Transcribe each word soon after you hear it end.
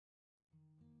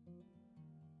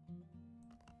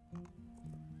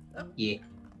Oh. Yeah.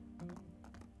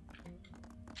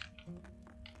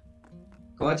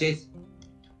 Come on, Chase.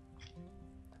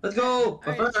 Let's go.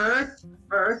 But Alright.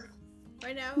 first.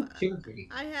 Right now, Sugar cookie.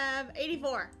 I have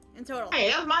 84 in total. Hey,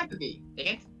 that was my cookie. Dang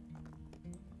it.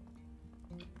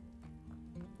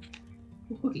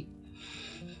 Cookie.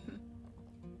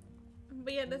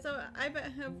 But yeah, so I have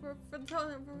for the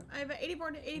total, I have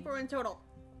 84 in total.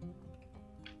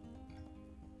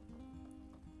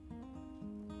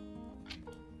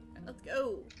 Let's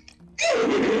go.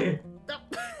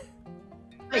 Stop.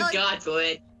 My God,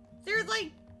 good.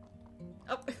 Seriously?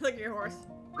 Oh, look at your horse.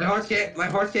 My horse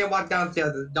can't walk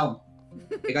downstairs. It's dumb.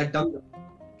 It got dumb.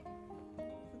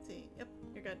 Let's see. Yep,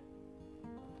 you're good.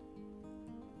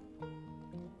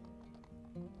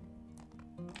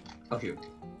 Oh shoot.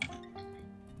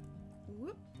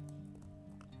 Whoop.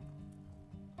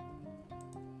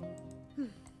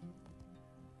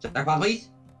 Jackpot, please.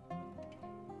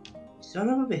 Son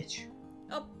of a bitch.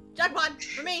 Oh, jackpot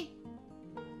for me.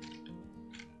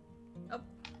 Oh,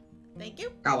 thank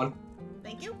you. Got one.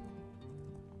 Thank you.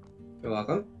 You're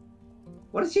welcome.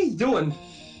 What is she doing?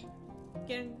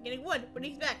 Getting wood. What do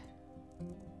you expect?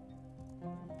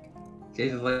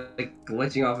 She's like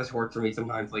glitching off his horse for me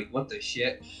sometimes. Like, what the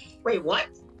shit? Wait, what?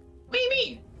 What do you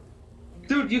mean?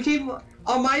 Dude, you keep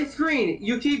on my screen.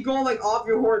 You keep going like off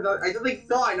your horse. I just like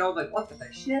saw it and I was like, what the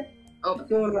shit? Oh, What's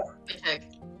going on? paycheck.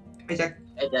 Paycheck.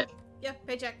 Paycheck. Yeah,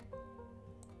 paycheck.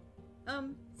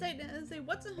 Say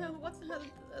what's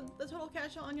the total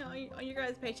cash on your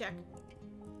guys' paycheck?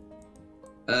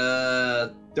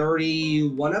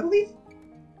 31, I believe.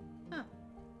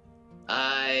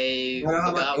 I You wanna know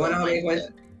forgot how what many mine coins?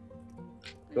 said.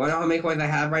 You wanna know how many coins I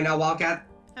have right now, Wildcat?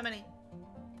 How many?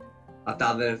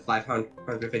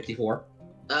 1,554.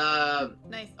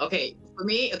 Nice. Okay, for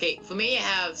me, I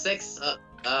have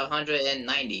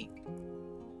 690.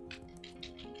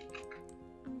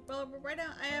 Well, right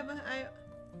now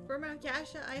for my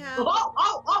cash I have.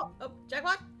 Oh! Oh,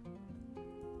 jackpot.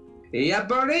 Yeah,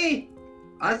 Birdie!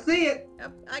 I see it!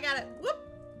 Yep, I got it. Whoop.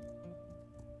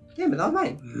 Damn it, that was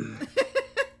mine.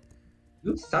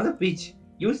 You son of a bitch.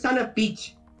 You son of a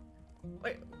bitch.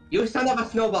 Wait. You son of a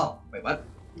snowball. Wait, what?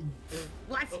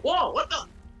 What? Whoa! What the?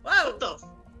 Whoa! What the?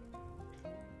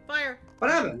 Fire.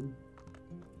 What happened?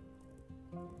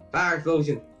 Fire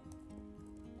explosion.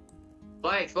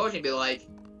 Fire explosion be like.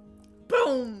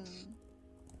 Boom.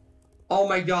 Oh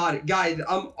my god, guys,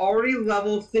 I'm already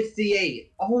level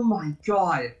 68. Oh my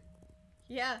god.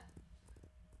 Yeah.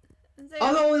 And say,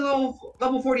 I'm only level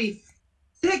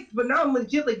 46, but now I'm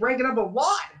legit like ranking up a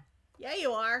lot. yeah,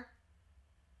 you are.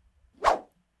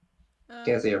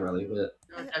 Can't say it really, but.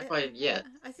 No, that's quite yet.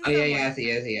 I see Oh someone. yeah, I see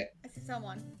it. I see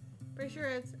someone. Pretty sure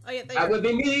it's. Oh yeah, there you That are. would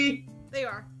be me. There you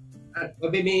are. That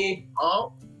would be me.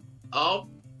 Oh!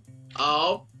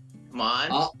 Come on.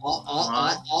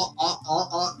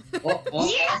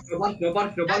 Yes! Nobody.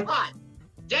 Jackpot!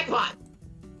 Jackpot!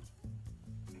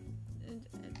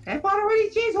 Jackpot already?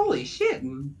 Jeez, holy shit.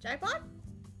 Jackpot?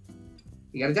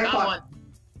 You got a Got jackpot. one.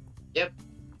 Yep.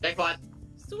 Jackpot.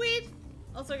 Sweet.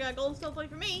 Also got a golden snowflake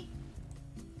for me.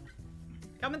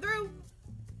 Coming through.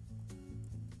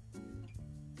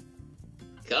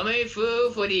 Coming through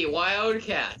for the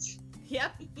Wildcat.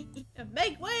 Yep. And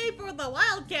make way for the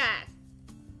Wildcat.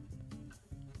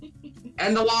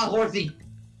 And the wild horsey.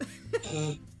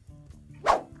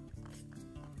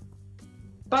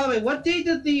 By the way, what day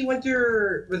did the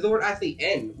winter resort actually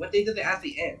end? What day did it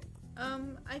actually end?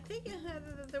 I think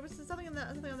there was something on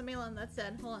the mainland that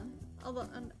said. Hold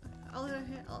on. I'll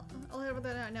head over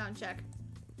there now and check.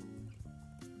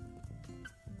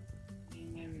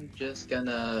 I'm just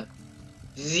gonna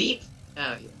zeep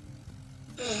out here.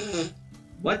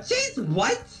 What? Jeez,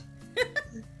 what?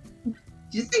 Did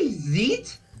you say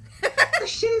zeet? What the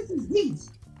shit is zeet?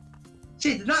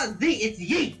 Shit, it's not zeet, it's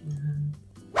yeet.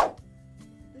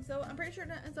 So I'm pretty sure.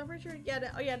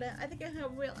 Yeah. Oh yeah. I think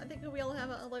we'll have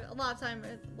a lot of time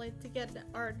to get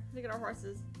our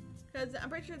horses, because I'm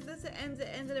pretty sure this ends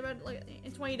in about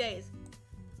in 20 days.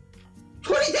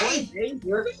 20 days?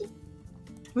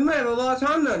 We might have a lot of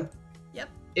time then. Yep.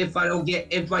 If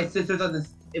my sister doesn't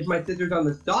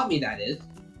stop me, that is.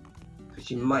 Because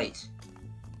she might.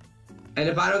 And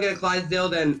if I don't get a Clydesdale,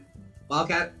 then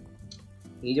Wildcat,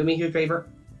 can you do me a huge favor?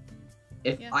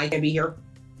 If I can be here,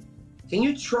 can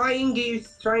you try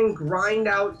and grind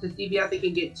out to see if they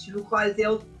can get 2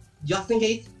 Clydesdales, just in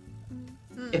case,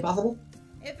 if possible?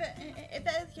 If that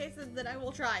is the case, then I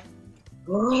will try.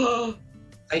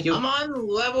 Thank you. I'm on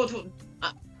level.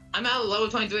 I'm at level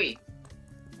 23.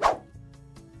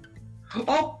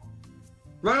 Oh!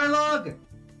 Run along!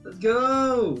 Let's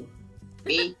go!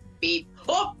 Beep beep.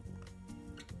 Oh!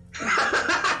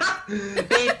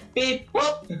 Beep, beep,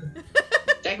 whoop.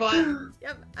 Jackpot.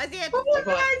 Yep, I see it. What was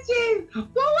that, James? What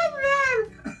was that?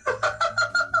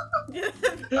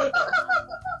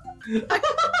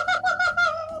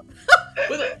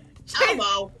 With a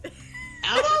Elmo.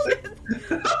 Elmo.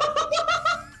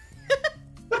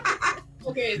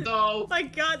 Okay, so. Oh my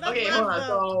god, that's Okay, hold on.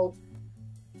 So,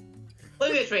 look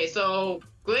at this way. So,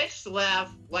 Glitch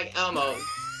laughed like Elmo.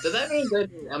 Does that mean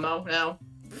good Elmo now?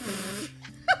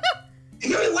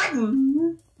 Excuse me, what?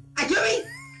 Excuse me?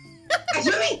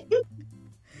 Excuse me?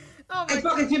 Oh Hey, my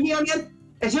fucking excuse me again?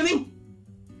 Excuse me?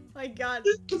 my god.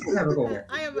 Get your ass over here.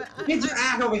 I am. Get your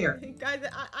ass over here. Guys,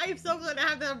 I am so glad to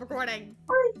have that recording.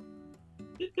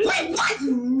 Wait, what?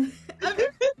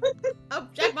 Oh,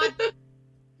 Jackpot.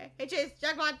 Hey, Chase,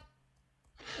 Jackpot.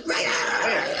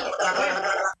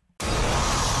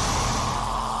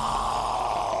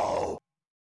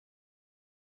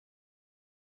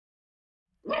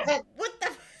 What the?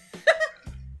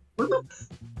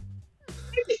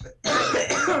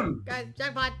 Guys,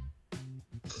 Jackpot.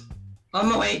 On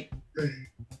my way.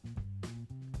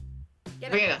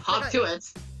 Get Okay, hop to it.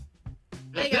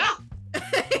 There you go.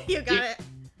 You got it.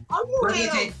 What did you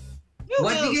say?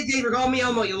 What did you say for calling me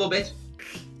Elmo, you little bitch?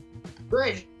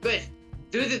 Good.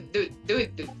 Do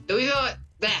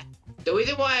that. The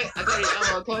reason why I call you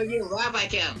Elmo, calling you laugh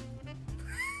like him.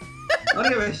 I don't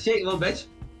give a shit, you little bitch.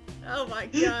 Oh my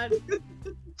god.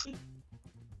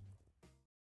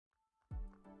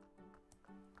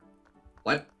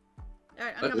 What?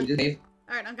 Alright, I'm What coming. did you say?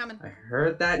 Alright, I'm coming. I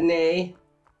heard that neigh.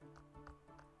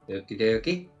 Okie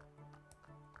dokie.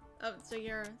 Oh, so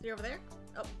you're over there?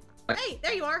 Oh. What? Hey,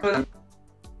 there you are.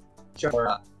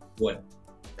 Sure, wood.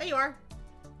 There you are.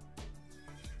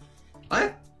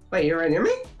 What? Wait, you're right near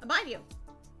me? I'm behind you.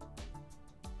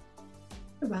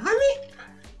 You're behind me?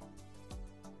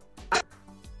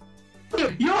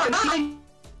 You're not.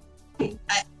 See,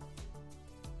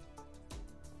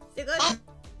 Glitch?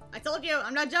 I told you,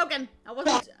 I'm not joking. I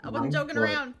wasn't joking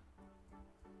around.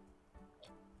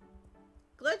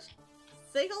 Glitch,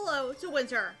 say hello to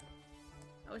Winter.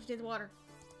 Oh, she needs water.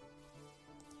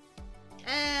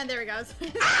 And there he goes.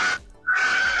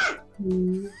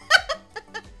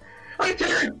 I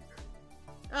did.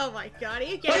 Oh my god, are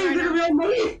you Are kidding you right gonna now? be on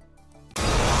me?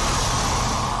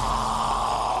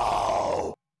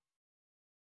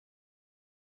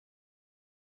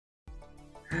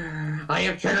 I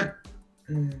am triggered.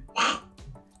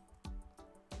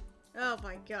 Oh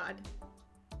my god.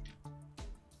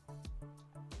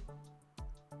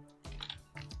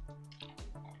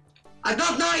 I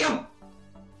don't know you.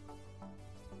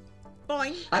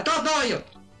 Boing. I don't know you.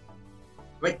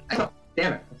 Wait, I don't.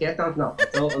 Damn it. Okay, I don't know. I'm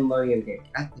still unloading in the game.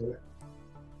 God damn it.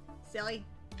 Silly.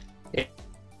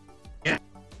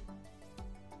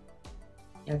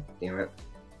 God damn it.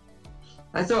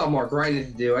 I still have more grinding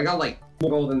to do. I got like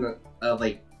more gold in the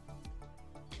like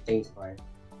things fine.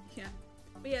 Yeah.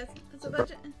 But yes, so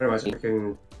that's it. Pretty much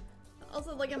freaking.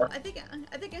 Also, like, I think I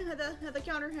had the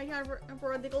counter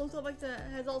for the gold stuff like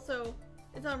has also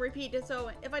it's on repeat.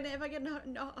 So if I get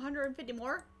 150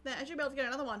 more, then I should be able to get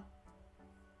another one.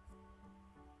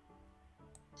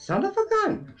 Son of a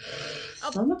gun.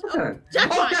 Son of a gun.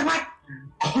 Jackpot! Oh, jackpot!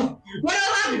 What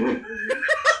happened?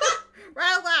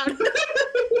 Right out loud.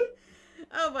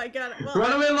 Oh my god. Well,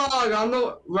 Runaway log on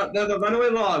there's a runaway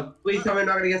log. Please tell me I'm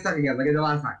not gonna get stuck again like I did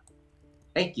last time.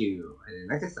 Thank you. I did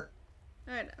not get stuck.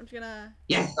 Alright, I'm just gonna.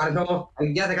 Yes, got a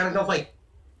snowflake. Yes, I got a snowflake.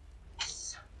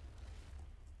 Yes.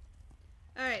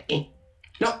 Alright.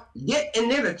 No, get in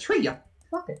there the tree, you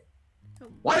fuck it.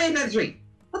 Why in that tree?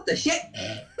 What the shit?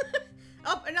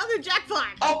 Oh, another jackpot!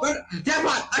 Oh,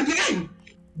 jackpot again!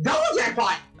 Double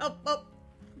jackpot! Oh,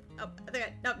 I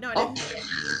think no, I Oh. didn't.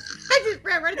 I just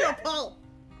ran right into a pole.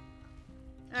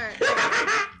 Alright.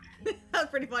 That was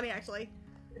pretty funny, actually.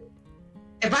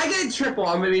 If I get a triple,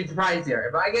 I'm gonna be surprised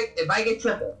here. If I get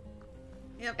triple.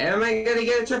 Yep. Am I gonna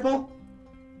get a triple?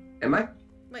 Am I?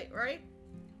 Wait, right?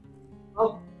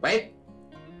 Oh, wait.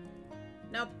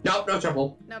 Nope. Nope, no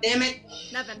triple. Nope. Damn it.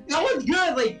 Nothing. That was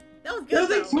good, like, That was that good, was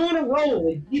like though. 2 in a row,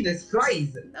 like, Jesus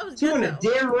Christ. That was 2 good, in a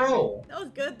though. damn row. That was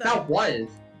good, though. That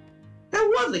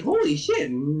was, like, holy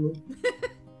shit.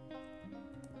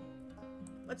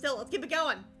 But still, let's keep it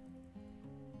going.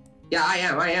 Yeah, I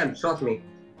am, trust me.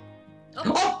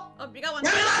 Oh, you got one.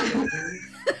 How did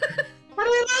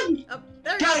Oh,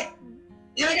 there you Got go. it!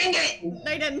 Yeah, I didn't get it!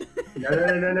 No, you didn't.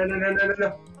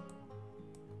 No.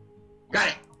 Got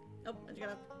it! Nope, I just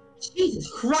gotta. Jesus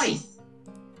Christ!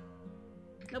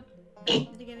 Nope.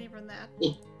 Didn't get any from that.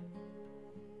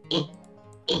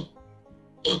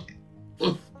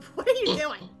 What are you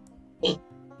doing?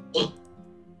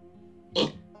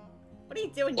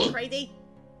 crazy?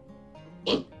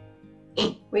 What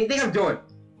do you think I'm doing?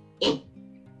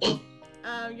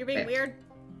 You're being weird.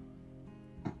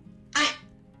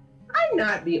 I'm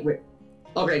not being weird.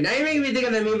 Okay, now you're making me think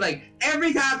of the meme like,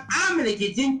 every time I'm in the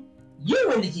kitchen,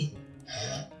 you in the kitchen.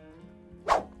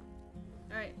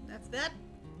 Alright, that's that.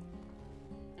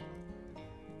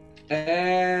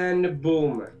 And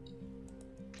boom.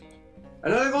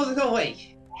 Another golden soul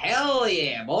lake. Hell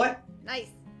yeah, boy. Nice.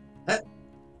 Huh?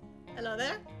 Hello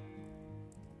there.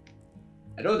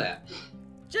 I know that.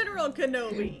 General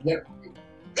Kenobi. Yep.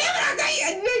 Damn it,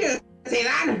 I knew you were gonna say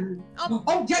that.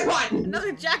 Oh, jackpot.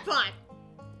 Another jackpot.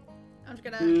 I'm just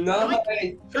gonna. No,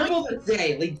 yoink. triple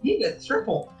today. Like, Jesus,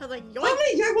 triple. I was like, How yoink.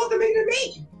 many jackpots are making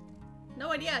me?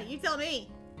 No idea. You tell me.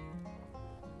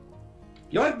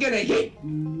 You're gonna hit.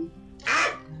 I'm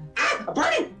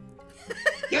burning.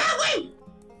 Get out of the way.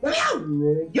 Get me out.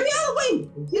 Get me out of the way.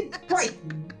 Get Christ.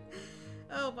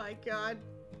 Oh my god.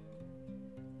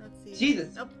 Let's see.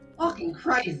 Jesus. Nope. Fucking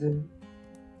Christ.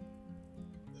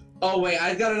 Oh wait,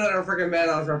 I got another freaking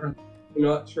Madhouse reference. You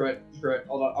know what? Screw it. Screw it.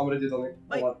 Hold on. I'm gonna do something.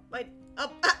 Hold on. Wait.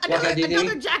 Up. What,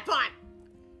 Another jackpot.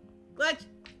 Glitch.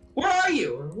 Where are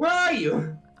you? Where are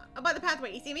you? I'm by the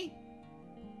pathway. You see me?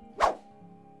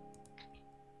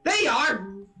 There you are.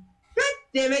 God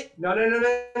damn it. No.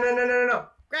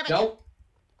 Grab it. No.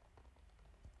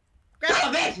 Grab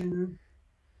Stop it. it.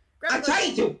 Grab I'm it.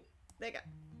 trying to. There you go.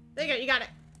 There you go. You got it.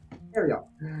 There we go.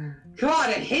 God,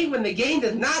 I hate when the game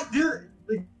does not do.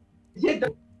 Hate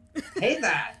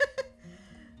that.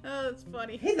 Oh, that's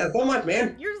funny. Hate that so much,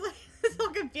 man. You're just like so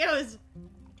confused.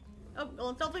 Oh,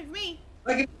 well, it's something for me.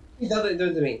 Like it doesn't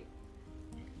do to me.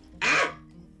 Ah!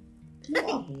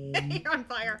 You're on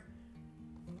fire.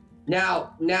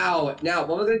 Now, what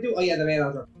was I gonna do? Oh yeah, the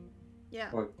Madhouse. Yeah.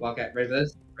 Come on, okay, ready for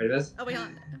this? Ready for this? Oh, wait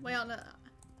on. Wait on.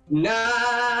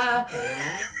 Nah.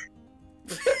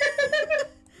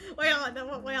 Wait on.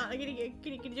 No, wait on. Can you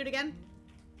do it again?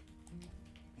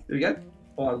 Do it again?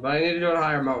 Hold on, but I need to do it on a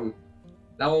higher mountain.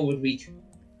 That one was weak.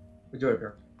 We do it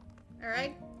here.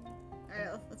 Alright.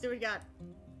 Alright, let's see what we got.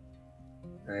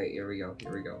 Alright, here we go.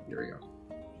 Alright,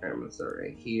 I'm gonna start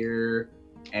right here.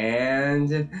 And...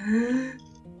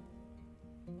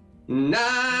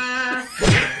 Nah!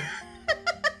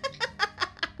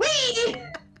 Whee!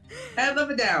 And up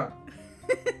and down.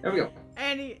 There we go.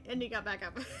 And you got back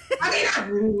up.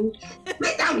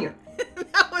 Right down here.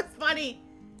 That was funny.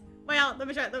 Wait on. Let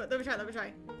me try.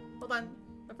 Hold on.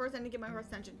 But first I need to get my horse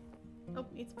attention. Oh,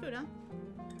 needs food, huh?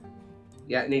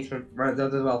 Yeah, it needs to run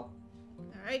out as well.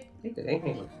 Alright. Take the thing.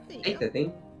 There you Take go. the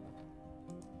thing.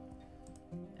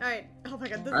 Alright. Oh my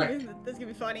god, this is gonna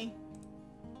be funny.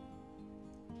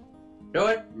 Do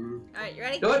it. Alright, you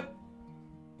ready? Do it.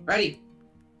 Ready.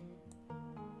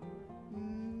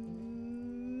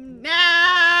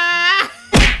 Nah!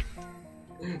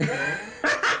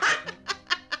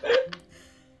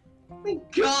 My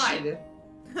God.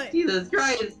 Like, Jesus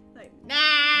Christ. nah!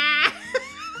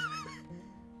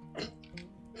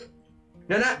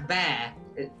 No, not bad.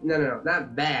 No,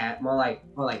 not bad. More like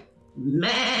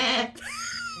meh.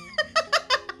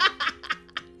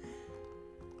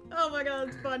 Oh my god,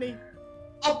 it's funny.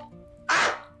 Oh,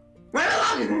 ah, run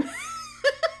along.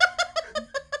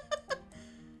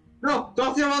 No,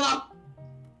 don't steal my luck.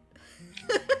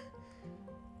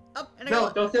 Up and I No,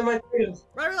 go. don't steal my freedoms.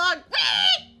 Run along.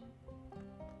 Whee!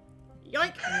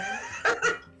 Yoink!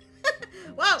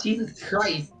 Whoa! Jesus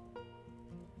Christ.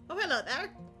 Oh, hello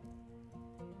there.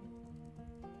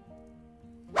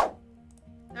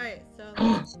 Alright, so.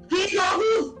 Ski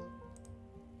goggles.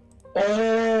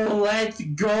 Oh, let's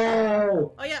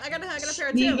go. Oh, yeah, I got a pair of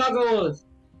Ski two. goggles.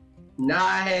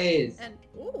 Nice. And,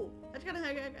 ooh, I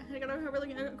got a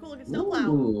really cool looking snowplow.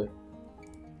 Ooh.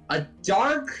 A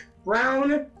dark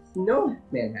brown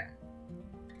snowman hat.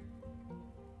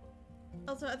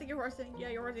 Also, I think your horse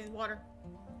needs water.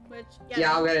 Which,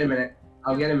 Yeah, I'll get it in a minute.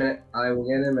 I will get it in a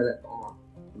minute. Hold on.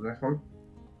 Next one.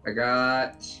 I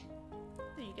got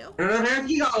There you go. another pair of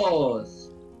ski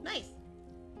goggles. Nice.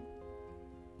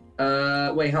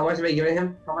 Wait, how much did I give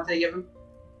him? How much did I give him?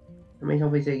 How many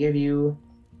companies did I give you?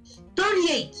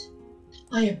 38!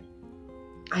 I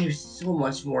have so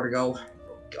much more to go. Oh,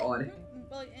 God.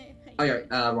 Well, Okay,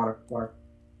 water.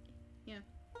 Yeah.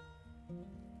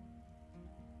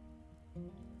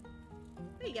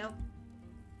 There you go.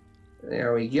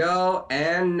 There we go.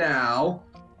 And now,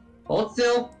 hold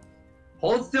still.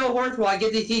 Hold still, horse, while I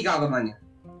get these ski goggles on you.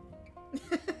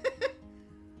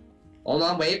 Hold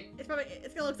on, wait. It's gonna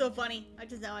look so funny. I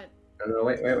just know it. No,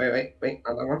 wait. Another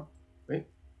one. Wait.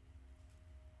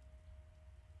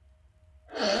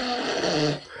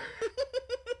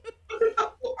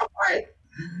 Alright.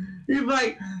 He's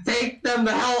like, say Take them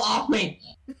the hell off me!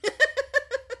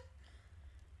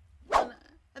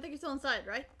 I think you're still inside,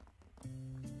 right?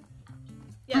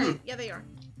 Yeah, yeah, they are.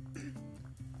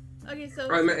 Okay, so.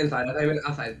 Oh, I meant inside. I meant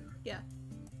outside. Yeah.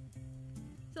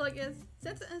 So like,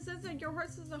 since like, your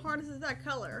harness is that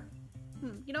color,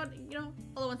 you know,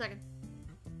 hold on 1 second.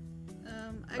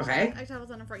 Okay. I have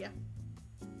something for you.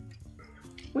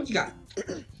 What you got?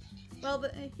 Well,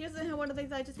 here's one of the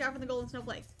things I just got from the golden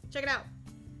snowflakes. Check it out.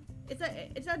 It's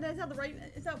not the right.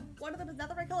 It's not one of them is not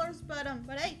the right colors, but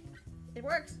hey, it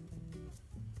works.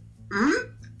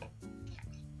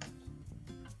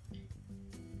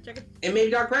 Check it. It may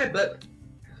be dark red, but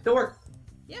still works.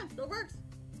 Yeah, still works.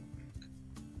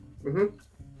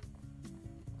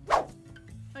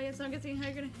 Oh yeah, so I'm guessing how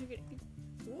you're gonna.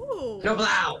 Ooh. No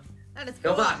blow. That is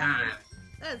cool. No blow time.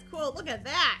 That is cool. Look at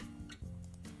that.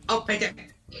 Oh,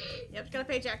 paycheck. Yep, got a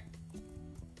paycheck.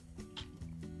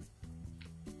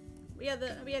 Yeah,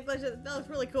 Glitch, that looks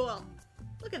really cool.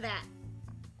 Look at that.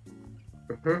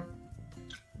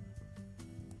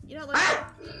 You know, like,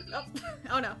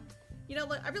 oh no. You know,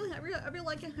 like I really like it. I really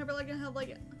like how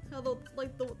how the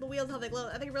wheels, how they glow.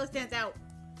 I think it really stands out.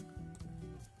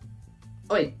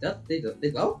 Oh wait, they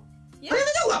glow? Yeah. Oh, yeah, they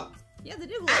do glow. Yeah, they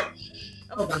do glow.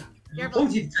 Oh god. Careful. Oh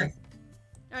Jesus Christ.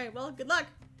 All right, well, good luck.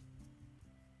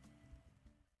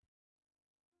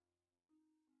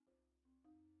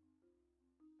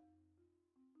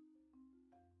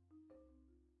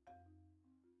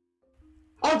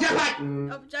 Oh, jackpot!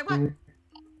 Oh, jackpot!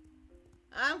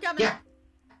 I'm coming. Yeah.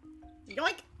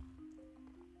 Yoink!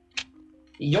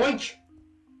 Yoink!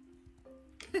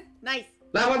 Nice.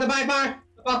 Live on the bonfire!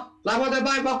 Live on the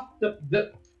bonfire!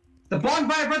 The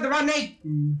bonfire for the run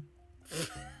name!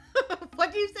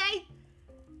 What'd you say?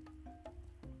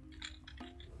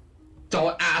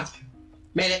 Don't ask.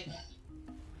 Made it.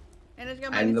 And it's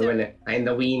gonna I'm the winner. I'm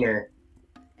the wiener.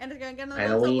 And it's gonna get another I'm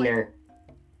the wiener.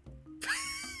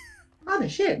 Oh, the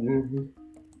shit.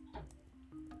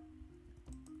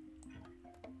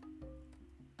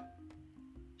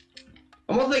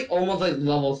 Almost like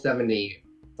level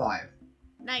 75.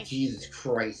 Nice. Jesus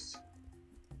Christ.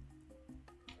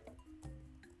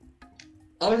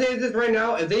 I'm gonna say this right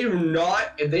now, if they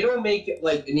don't make it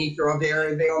like an Easter update or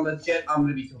anything on this shit, I'm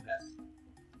gonna be so pissed.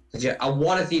 Cause yeah, I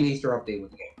wanna see an Easter update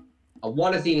with the game. I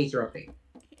wanna see an Easter update.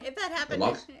 If that happened,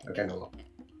 No luck? Okay, no luck.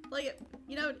 Like,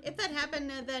 you know, if that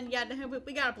happened, then yeah,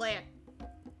 we gotta play it.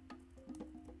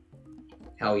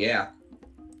 Hell yeah.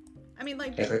 I mean,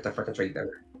 like, Can't click the freaking trade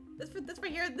there. this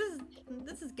right here,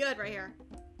 this is good right here.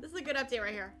 This is a good update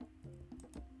right here.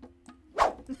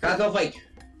 Got no flake.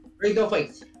 Raise no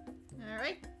flakes. All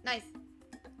right, nice.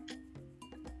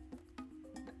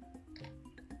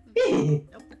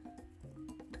 Nope.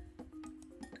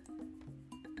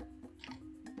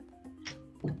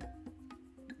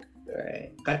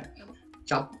 Alright, cut.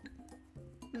 Chop.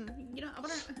 You know, I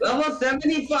wanna. Level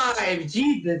 75!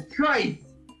 Jesus Christ!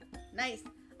 Nice.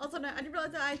 Also, I didn't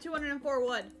realize that I have 204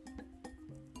 wood.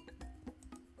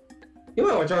 You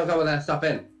might want to throw some of that stuff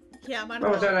in. Yeah, mine. I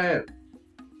want to throw that in.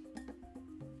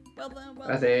 Well,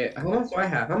 That's it. How much do I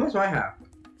have? How much do I have?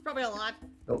 it's probably a lot.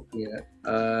 Don't need it.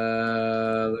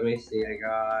 Let me see. I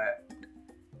got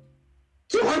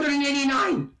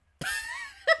 289.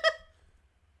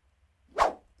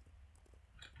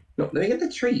 No, let me get the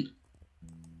treat.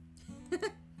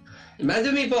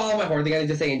 Imagine me falling on my horse again and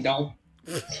just saying don't.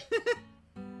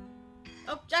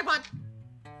 Oh, jackpot!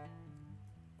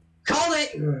 Call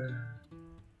it.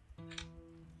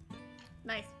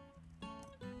 Nice.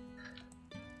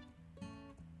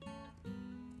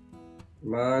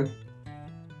 Come on.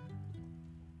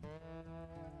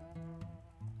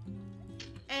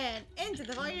 And into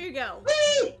the fire you go.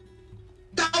 Whee!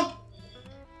 Don't.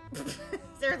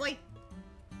 Seriously?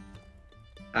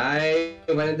 I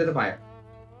went into the fire.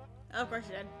 Oh, of course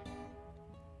you did.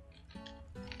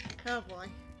 Oh boy.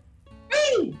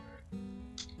 Whee!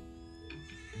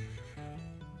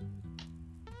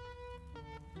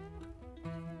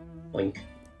 Boink,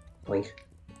 boink,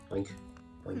 boink,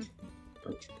 boink,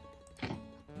 boink.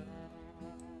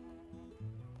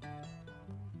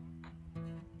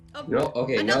 Oh, No,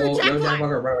 okay, another no jackpot.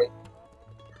 jackpot. Right.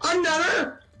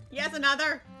 Another! Yes,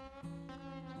 another.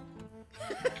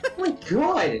 Oh my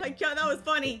god! My god, that was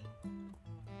funny.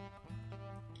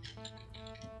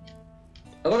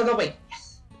 I'm gonna go wait.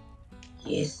 Yes.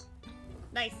 Yes.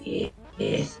 Nice.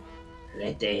 Yes.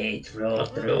 Let the hate flow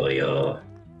through you.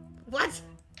 What?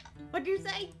 What'd you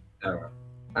say? I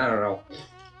don't know.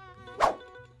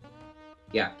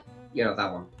 Yeah, you know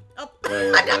that one. Oh,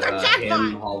 Where another him,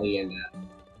 jackpot! Holly, and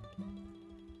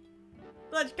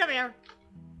Let's come here.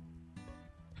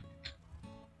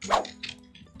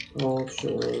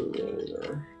 Ultra.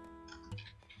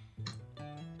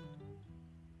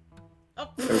 Oh,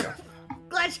 There we go.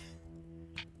 glitch.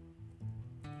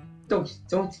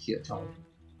 Don't keep telling.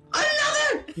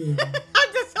 Another!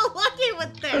 I'm just so lucky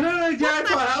with this. Another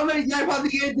jackpot! How many jackpots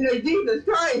again did I Jesus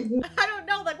Christ? I don't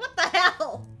know, like, what the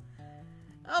hell?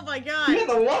 Oh my You god. had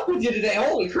the luck with you today.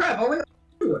 Holy crap! I went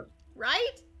through it.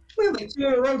 Right? We have like 2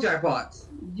 in a row jackpots.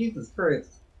 Jesus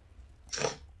Christ.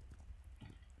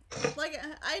 Like,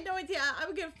 I had no idea I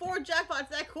would get 4 jackpots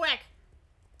that quick.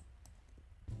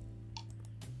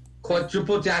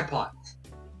 Quadruple jackpot.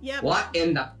 Yep. What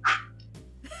in the?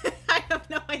 I have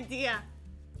no idea.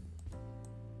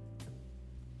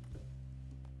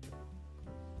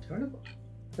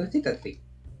 Let's take that thing.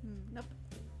 Nope.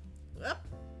 Yep.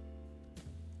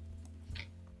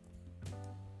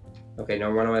 Okay,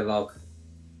 no runaway log.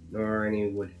 Nor any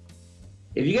wood.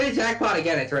 If you get a jackpot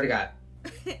again, I swear to God.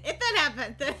 If that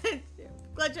happens, then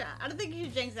glitch. I don't think you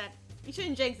should jinx that. You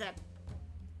shouldn't jinx that.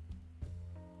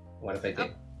 What if I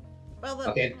did? Well, the,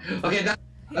 Okay,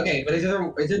 okay, but it's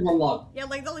just one log. yeah,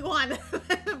 like there's only one.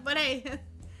 But hey,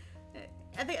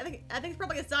 I think it's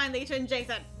probably a sign that you shouldn't jinx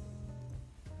it.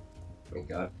 Oh my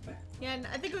God. Yeah, and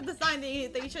I think it was a sign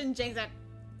that you shouldn't jinx it.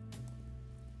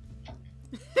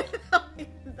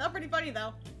 That's pretty funny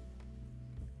though.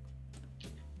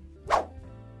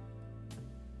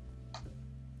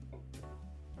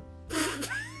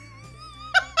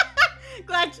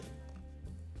 Glitch.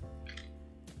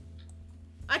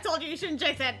 I told you shouldn't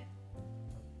jinx it.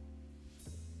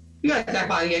 You got a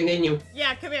jackpot again, didn't you?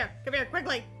 Yeah, come here,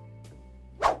 quickly.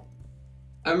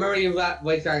 I remember you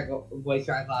voice track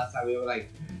last time. We were like,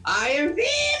 I am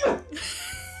Theme!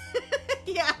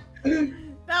 Yeah,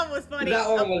 that was funny. That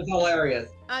one was hilarious.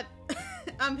 Hey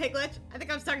Glitch, I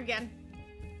think I'm stuck again.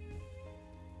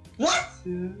 What?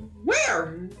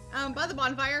 Where? By the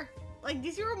bonfire. Like, do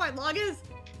you see where my log is?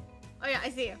 Oh yeah, I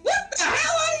see you. What the hell?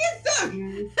 How did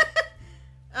you get stuck?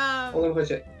 I'm gonna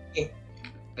push it. I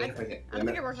don't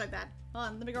think it works like that. Hold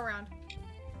on, let me go around.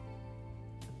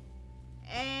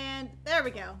 And there we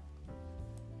go.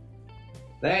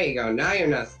 There you go. Now you're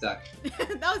not stuck.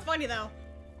 That was funny though.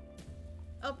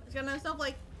 Oh, it's got another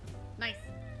snowflake. Nice.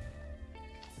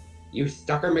 You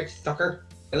stucker McStucker.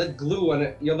 You're like glue on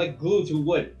it. You're like glue to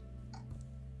wood.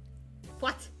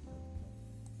 What?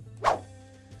 If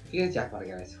you get a jackpot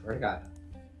again, I swear to God.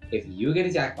 If you get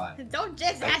a jackpot, Don't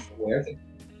jinx I that. swear to.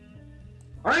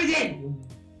 Already did.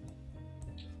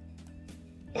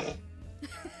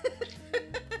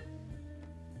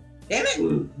 Damn it!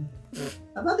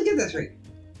 I'm about to get that tree.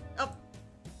 Oh.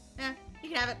 Yeah, you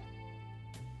can have it.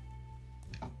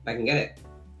 I can get it.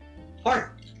 Horse!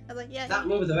 I was like, yeah. That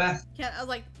move is the best. I was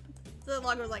like, so the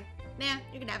log was like, nah,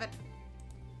 you can have it.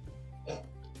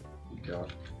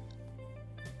 God.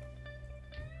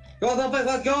 Go, Dolphins,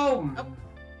 let's go! Oh.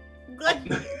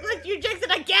 Glitch, you jinxed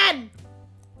it again!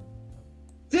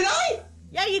 Did I?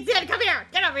 Yeah, you did. Come here.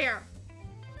 Get over here.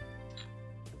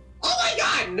 Oh my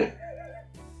God!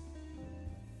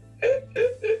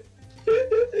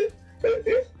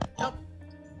 Oh.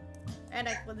 And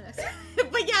I win the next.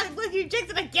 But yeah, Glitch, you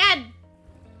jinxed it again!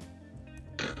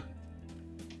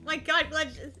 My God,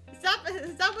 Glitch, stop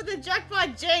with the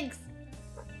jackpot jinx!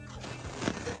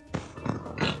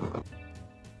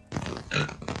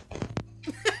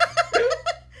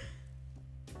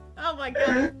 Oh my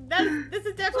God, this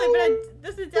is definitely a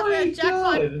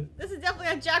jackpot. God. This is definitely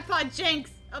a jackpot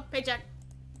jinx. Oh, paycheck.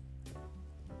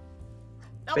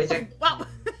 Oh, Paycheck. Wow.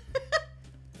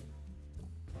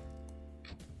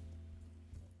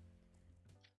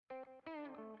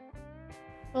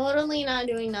 Totally not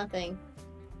doing nothing.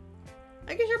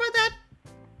 Are you sure about that?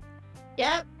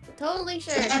 Yep, totally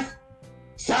sure.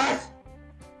 Seth!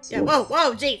 Yeah.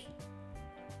 Whoa, gee.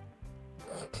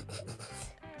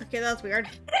 Okay, that was weird.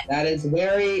 That is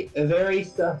very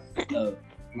stuff of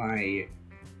my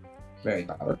very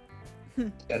power.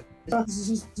 You're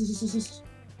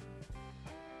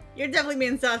definitely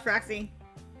being sus, Roxy.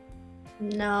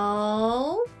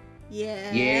 No.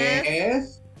 Yeah.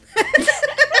 Yes.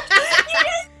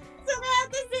 At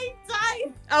the same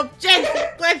time. Oh, jinx!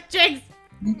 Glitch, jinx!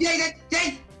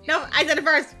 Jake! No, I said it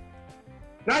first.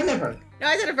 No, I said it first. No,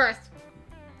 I said it first.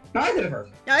 No, I said it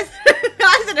first. No, I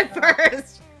said it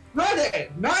first. No, I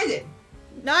did. No, I did.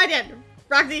 No, I did.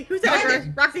 Roxy, who said No, it I first?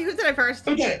 didn't. Roxy, who said it first?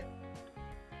 Who did it?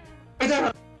 I said it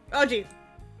first. Oh, jeez.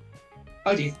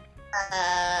 Oh, jeez.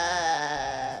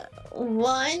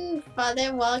 One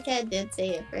Father Wildcat did say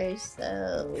it first,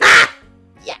 so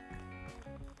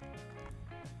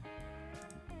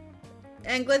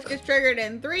And glitch gets triggered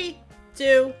in 3,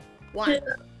 2, 1.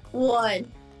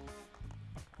 one.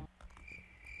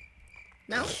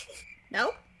 No?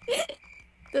 No?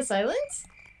 The silence?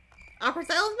 Awkward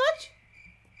silence much?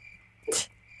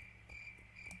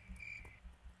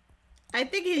 I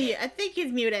think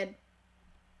he's muted.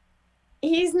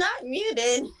 He's not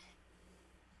muted.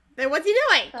 Then what's he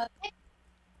doing? Okay.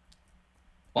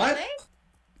 What? Okay.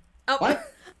 Oh, What?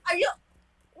 Are you?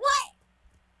 What?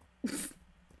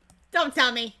 Don't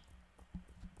tell me.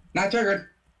 Not triggered.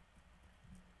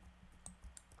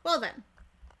 Well then.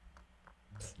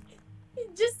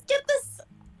 Just get this.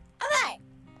 Okay.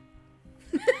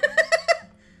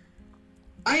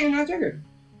 I am not triggered.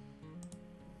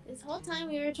 This whole time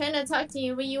we were trying to talk to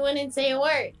you, but you wouldn't say a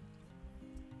word.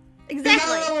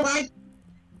 Exactly.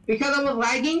 Because I was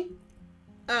lagging?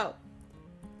 Oh.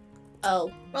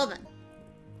 Oh. Well then.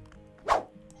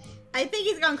 I think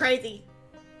he's gone crazy.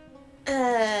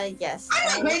 Yes.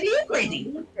 I'm not crazy, you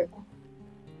crazy.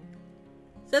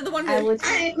 So the one I who, would.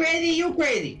 I ain't crazy, you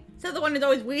crazy. so the one who's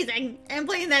always wheezing and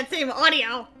playing that same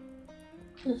audio.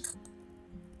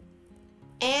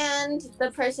 And the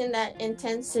person that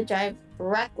intends to drive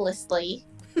recklessly.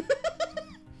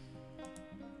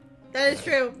 That is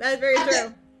true. That is very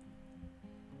true.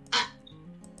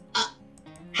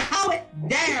 How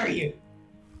dare you?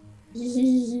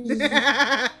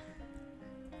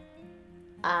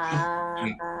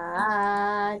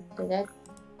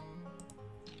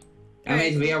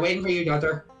 Anyways, we are waiting for you,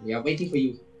 daughter. We are waiting for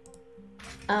you.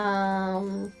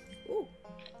 Ooh.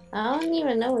 I don't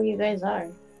even know where you guys are.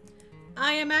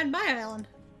 I am at my island.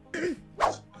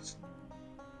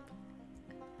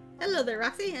 Hello there,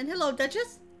 Roxy, and hello,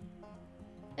 Duchess.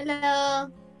 Hello.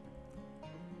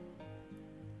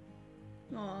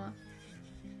 Aw.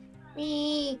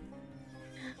 Me.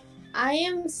 I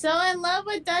am so in love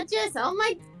with Duchess. Oh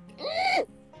my.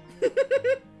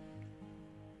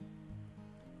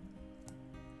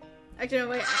 Actually, no,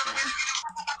 wait.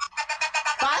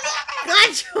 Father?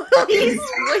 Glad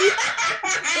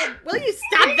will you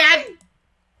stop that?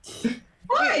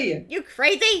 Why? You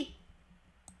crazy?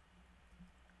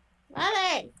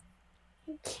 Father.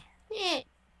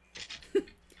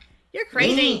 You're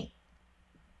crazy.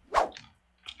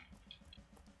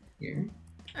 Here.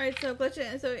 All right, so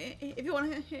Glitch. So if you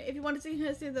want to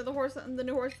see the horse, the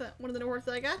new horse, one of the new horses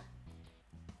that I got.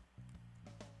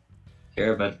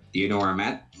 Sure, but do you know where I'm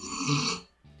at?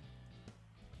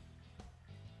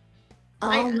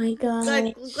 Oh my god.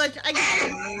 Glitch, I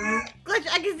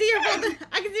can see your brother.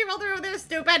 I can see your brother over there,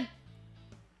 stupid.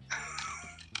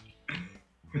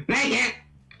 Dang it!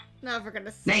 No, for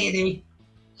goodness. Dang it, Amy.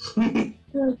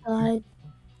 Oh god.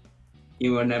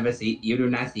 You will never see. You do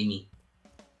not see me.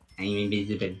 I am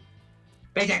invisible.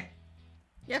 Paycheck.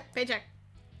 Yep, paycheck.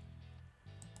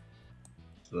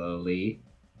 Slowly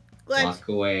Glitch, walk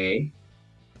away.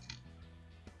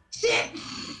 Shit!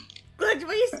 Glitch,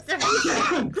 will you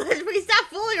stop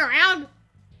fooling around?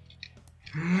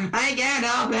 I can't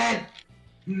help it.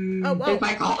 Oh, whoa. It's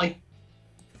my calling.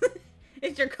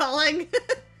 It's your calling.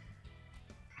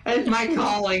 It's my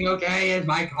calling. Okay, it's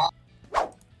my call.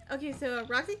 Okay, so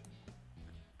Roxy.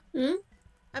 Hmm?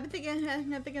 I've been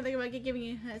thinking about giving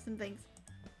you some things,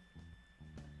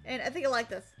 and I think I like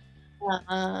this.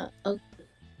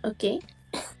 Okay.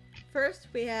 First,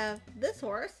 we have this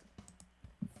horse,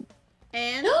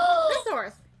 and this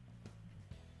horse.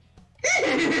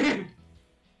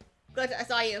 Glitch, I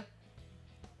saw you.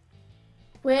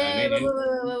 Wait.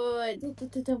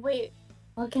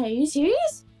 Okay, are you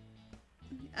serious?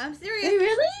 I'm Wait, serious.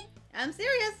 really? I'm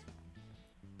serious.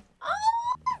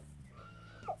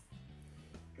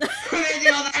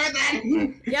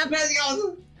 Yep.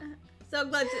 So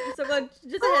Glitch,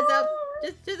 just a heads up.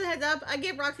 Just a heads up. I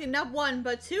gave Roxy not one,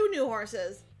 but 2 new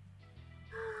horses.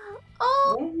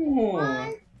 Oh Oh.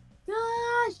 my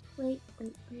gosh! Wait, where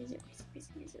is it?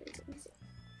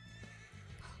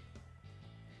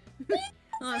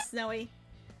 Oh, Snowy.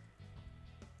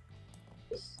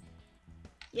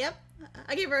 Yep.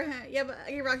 I gave her. Yep.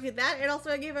 I gave Roxy that, and also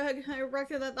I gave her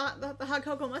Roxy the hot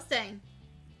cocoa Mustang.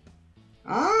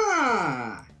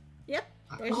 Ah. Yep.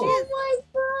 There she Oh is. my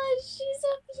gosh, she's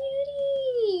a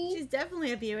beauty! She's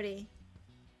definitely a beauty.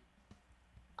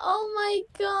 Oh my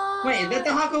god! Wait, is that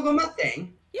the hot cocoa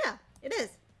Mustang? Yeah, it is.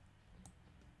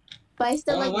 But I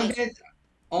still Only like one this. thing.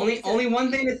 Only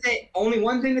one thing to say. Only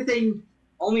one thing to say.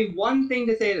 Only one thing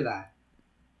to say to that.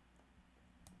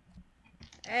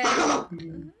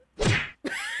 And,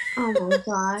 Oh my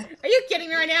god. are you kidding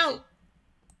me right now?